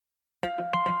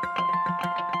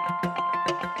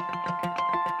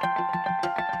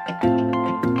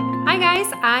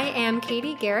I am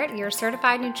Katie Garrett, your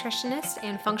certified nutritionist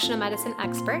and functional medicine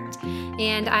expert,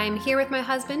 and I'm here with my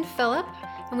husband, Philip,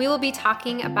 and we will be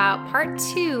talking about part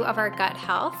 2 of our gut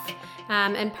health.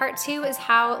 And part 2 is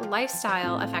how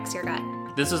lifestyle affects your gut.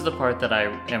 This is the part that I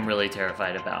am really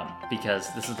terrified about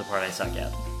because this is the part I suck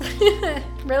at.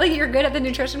 Really? You're good at the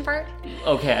nutrition part?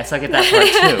 Okay, I suck at that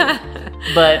part too.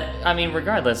 But, I mean,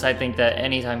 regardless, I think that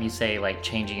anytime you say, like,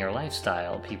 changing your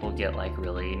lifestyle, people get, like,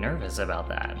 really nervous about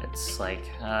that. It's like,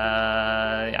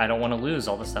 I don't want to lose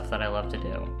all the stuff that I love to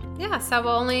do. Yeah, so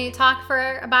we'll only talk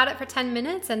about it for 10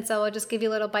 minutes, and so we'll just give you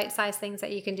little bite-sized things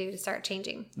that you can do to start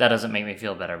changing. That doesn't make me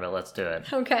feel better, but let's do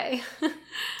it. Okay.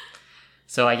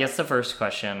 So I guess the first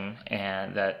question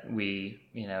that we,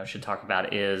 should talk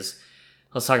about is,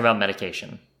 let's talk about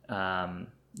medication. How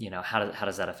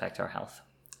does that affect our health?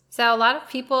 So a lot of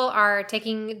people are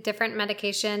taking different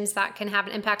medications that can have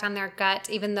an impact on their gut,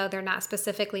 even though they're not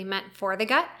specifically meant for the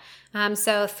gut.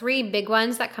 So 3 big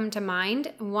ones that come to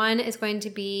mind. One is going to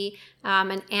be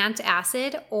an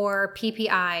antacid, or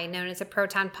PPI, known as a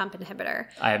proton pump inhibitor.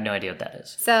 I have no idea what that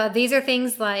is. So these are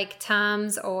things like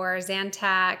Tums or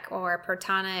Zantac or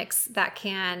Protonix that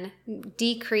can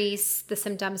decrease the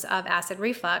symptoms of acid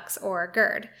reflux or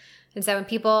GERD. And so when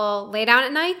people lay down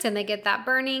at night and they get that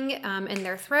burning in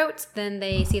their throat, then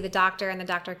they see the doctor, and the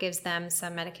doctor gives them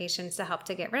some medications to help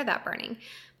to get rid of that burning.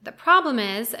 The problem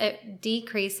is it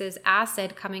decreases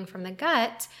acid coming from the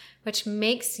gut, which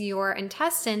makes your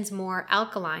intestines more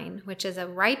alkaline, which is a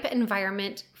ripe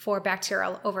environment for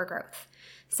bacterial overgrowth.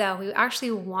 So we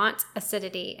actually want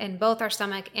acidity in both our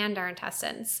stomach and our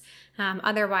intestines.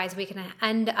 Otherwise, we can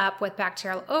end up with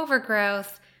bacterial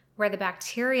overgrowth, where the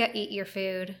bacteria eat your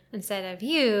food instead of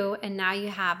you, and now you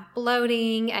have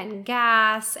bloating and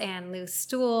gas and loose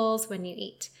stools when you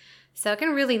eat. So it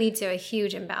can really lead to a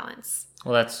huge imbalance.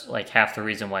 Well, that's like half the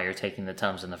reason why you're taking the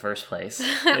Tums in the first place.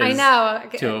 I know.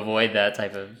 To avoid that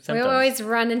type of symptoms. We always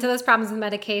run into those problems with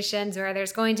medications where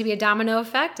there's going to be a domino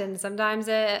effect, and sometimes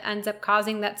it ends up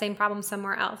causing that same problem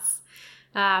somewhere else.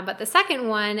 But the second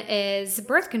one is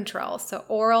birth control, so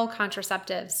oral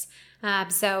contraceptives.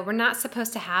 So we're not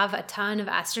supposed to have a ton of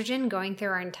estrogen going through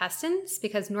our intestines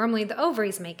because normally the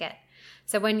ovaries make it.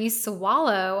 So when you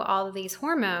swallow all of these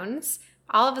hormones,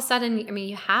 all of a sudden,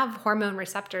 you have hormone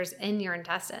receptors in your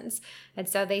intestines. And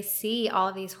so they see all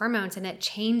of these hormones, and it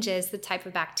changes the type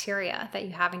of bacteria that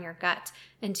you have in your gut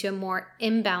into a more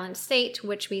imbalanced state,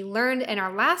 which we learned in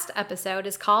our last episode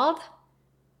is called?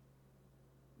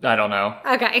 I don't know.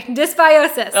 Okay,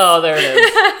 dysbiosis. Oh, there it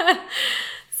is.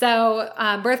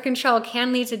 So birth control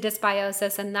can lead to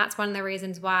dysbiosis, and that's one of the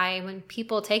reasons why when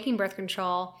people taking birth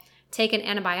control take an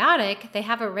antibiotic, they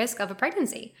have a risk of a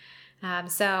pregnancy.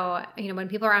 So when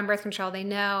people are on birth control, they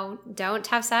know don't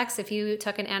have sex. If you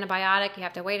took an antibiotic, you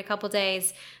have to wait a couple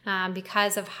days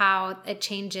because of how it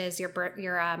changes your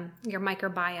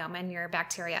microbiome and your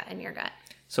bacteria in your gut.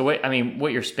 So what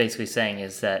you're basically saying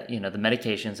is that the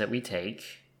medications that we take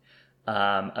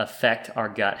affect our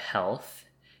gut health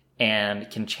and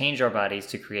can change our bodies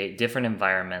to create different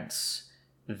environments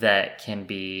that can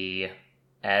be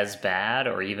as bad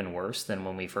or even worse than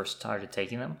when we first started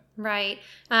taking them. Right.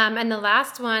 And the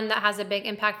last one that has a big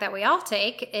impact that we all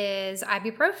take is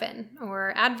ibuprofen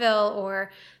or Advil,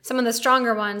 or some of the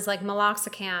stronger ones like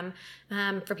meloxicam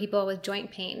for people with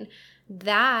joint pain.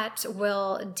 That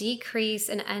will decrease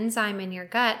an enzyme in your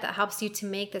gut that helps you to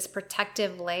make this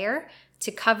protective layer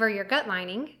to cover your gut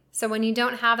lining. So when you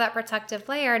don't have that protective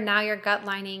layer, now your gut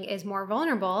lining is more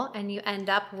vulnerable, and you end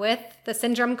up with the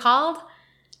syndrome called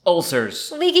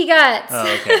ulcers. Leaky guts.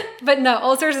 Oh, okay. But no,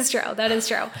 ulcers is true. That is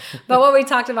true. But what we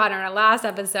talked about in our last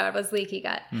episode was leaky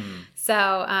gut.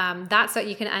 So that's what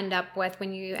you can end up with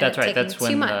when you end up taking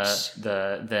too much.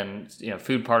 Then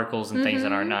food particles and things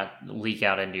that are not leak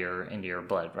out into your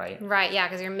blood, right? Right. Yeah,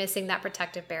 because you're missing that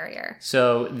protective barrier.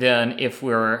 So then, if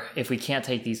we can't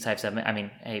take these types of,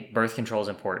 birth control is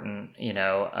important,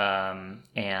 and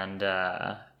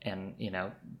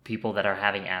people that are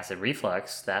having acid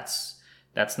reflux, that's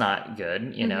not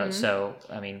good, So,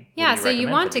 so you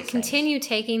want to continue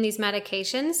taking these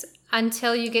medications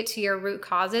until you get to your root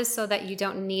causes so that you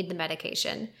don't need the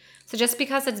medication. So just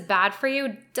because it's bad for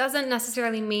you doesn't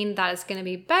necessarily mean that it's going to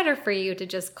be better for you to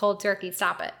just cold turkey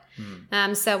stop it.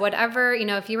 So whatever,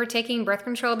 if you were taking birth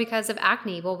control because of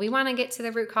acne, well, we want to get to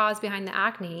the root cause behind the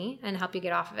acne and help you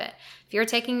get off of it. If you're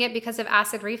taking it because of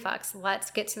acid reflux, let's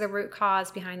get to the root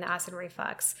cause behind the acid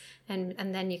reflux, and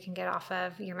then you can get off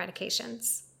of your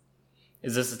medications.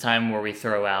 Is this the time where we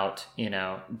throw out,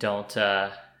 don't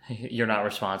you're not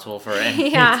responsible for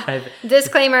any Yeah. type.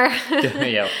 Disclaimer.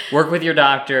 Yeah, work with your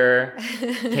doctor.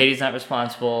 Katie's not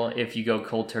responsible if you go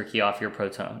cold turkey off your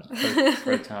proton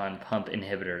pump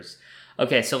inhibitors.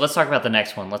 Okay, so let's talk about the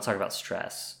next one. Let's talk about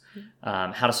stress.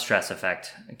 How does stress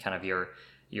affect kind of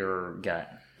your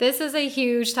gut? This is a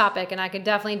huge topic, and I could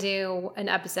definitely do an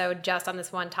episode just on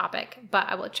this one topic, but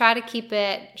I will try to keep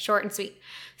it short and sweet.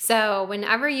 So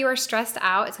whenever you are stressed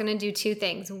out, it's going to do two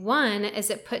things. One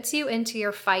is it puts you into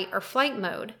your fight or flight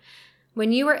mode.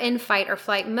 When you are in fight or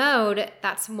flight mode,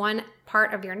 that's one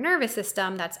part of your nervous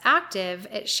system that's active.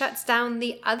 It shuts down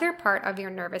the other part of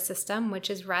your nervous system, which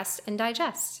is rest and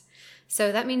digest.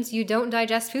 So that means you don't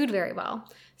digest food very well.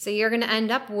 So you're going to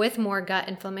end up with more gut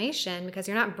inflammation because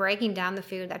you're not breaking down the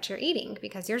food that you're eating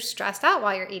because you're stressed out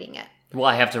while you're eating it. Well,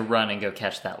 I have to run and go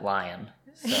catch that lion.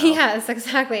 So. Yes,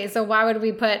 exactly. So why would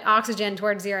we put oxygen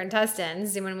towards your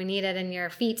intestines when we need it in your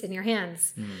feet and your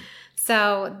hands?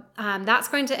 So that's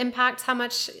going to impact how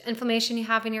much inflammation you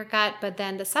have in your gut. But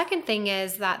then the second thing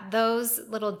is that those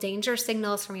little danger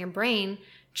signals from your brain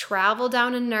travel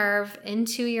down a nerve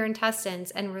into your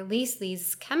intestines and release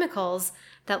these chemicals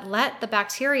that let the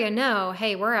bacteria know,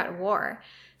 hey, we're at war.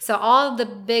 So all the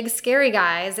big scary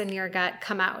guys in your gut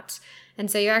come out. And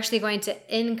so you're actually going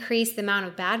to increase the amount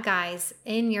of bad guys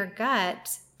in your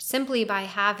gut simply by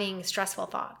having stressful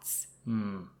thoughts.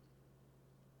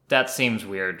 That seems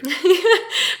weird.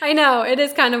 I know, it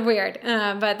is kind of weird,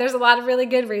 but there's a lot of really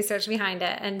good research behind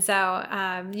it. And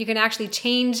so you can actually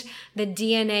change the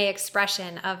DNA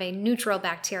expression of a neutral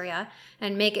bacteria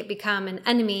and make it become an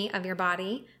enemy of your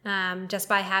body just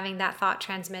by having that thought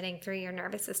transmitting through your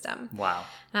nervous system. Wow.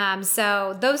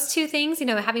 So those two things,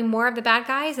 having more of the bad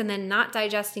guys and then not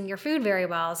digesting your food very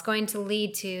well is going to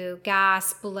lead to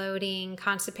gas, bloating,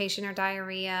 constipation or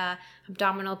diarrhea,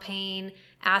 abdominal pain,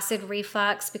 acid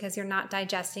reflux because you're not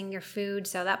digesting your food.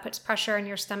 So that puts pressure in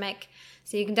your stomach.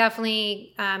 So you can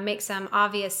definitely make some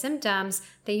obvious symptoms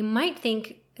that you might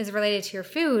think is related to your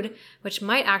food, which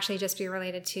might actually just be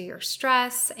related to your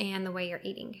stress and the way you're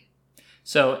eating.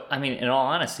 So, I mean, in all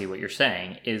honesty, what you're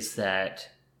saying is that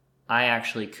I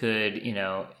actually could,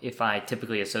 if I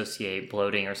typically associate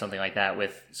bloating or something like that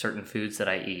with certain foods that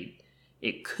I eat,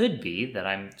 it could be that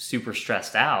I'm super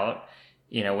stressed out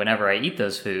whenever I eat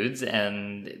those foods,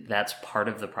 and that's part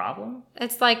of the problem.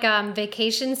 It's like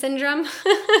vacation syndrome.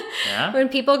 Yeah. When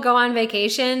people go on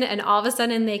vacation and all of a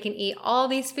sudden they can eat all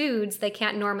these foods they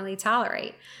can't normally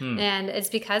tolerate. And it's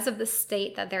because of the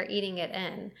state that they're eating it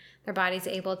in. Their body's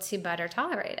able to better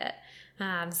tolerate it.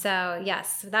 So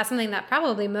yes, that's something that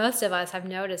probably most of us have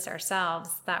noticed ourselves,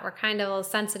 that we're kind of a little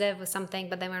sensitive with something,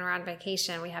 but then when we're on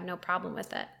vacation, we have no problem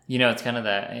with it. It's kind of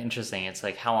that interesting. It's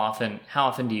like how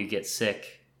often do you get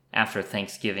sick after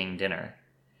Thanksgiving dinner?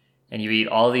 And you eat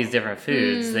all these different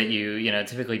foods that you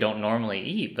typically don't normally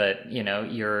eat, but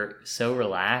you're so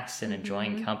relaxed and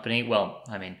enjoying company. Well,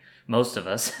 I mean, most of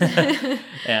us.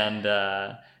 And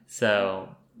so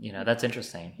that's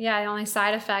interesting. Yeah, the only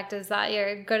side effect is that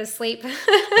you go to sleep.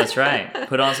 That's right.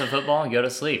 Put on some football and go to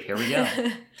sleep. Here we go.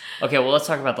 Okay, well, let's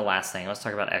talk about the last thing. Let's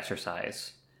talk about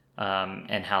exercise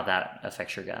and how that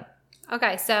affects your gut.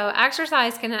 Okay, so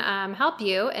exercise can help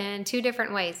you in two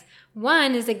different ways.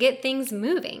 One is to get things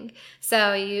moving.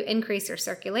 So you increase your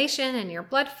circulation and your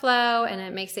blood flow, and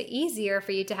it makes it easier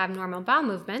for you to have normal bowel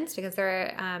movements because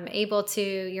they're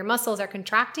your muscles are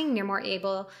contracting, and you're more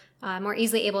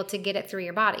easily able to get it through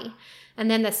your body.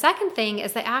 And then the second thing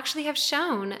is they actually have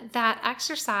shown that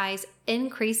exercise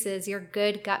increases your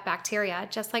good gut bacteria,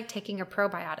 just like taking a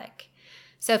probiotic.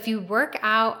 So if you work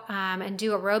out and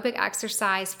do aerobic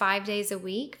exercise 5 days a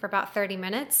week for about 30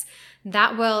 minutes,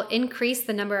 that will increase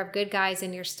the number of good guys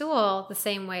in your stool the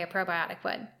same way a probiotic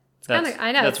would.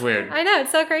 I know. That's weird. I know.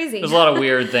 It's so crazy. There's a lot of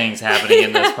weird things happening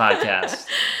in this podcast.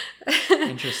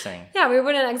 Interesting. Yeah, we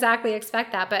wouldn't exactly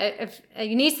expect that. But if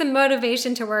you need some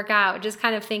motivation to work out, just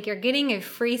kind of think you're getting a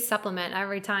free supplement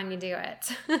every time you do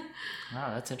it.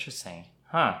 Wow, that's interesting.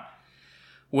 Huh.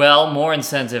 Well, more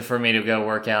incentive for me to go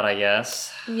work out, I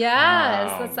guess.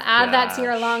 Yes. Let's add that to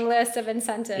your long list of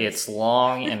incentives. It's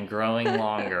long and growing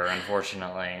longer,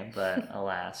 unfortunately, but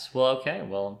alas. Well, okay.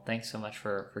 Well, thanks so much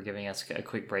for giving us a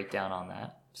quick breakdown on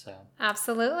that. So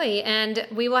absolutely. And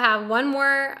we will have one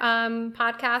more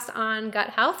podcast on gut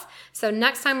health. So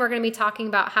next time we're going to be talking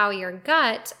about how your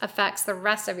gut affects the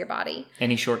rest of your body.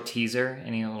 Any short teaser?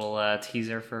 Any little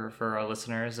teaser for our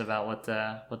listeners about what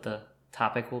the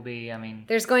topic will be? I mean,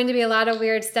 there's going to be a lot of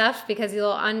weird stuff because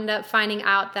you'll end up finding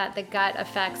out that the gut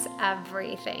affects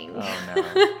everything. Oh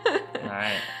no. All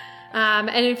right.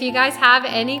 And if you guys have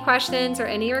any questions or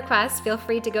any requests, feel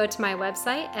free to go to my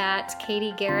website at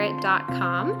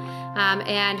katiegarrett.com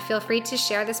and feel free to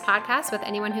share this podcast with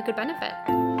anyone who could benefit.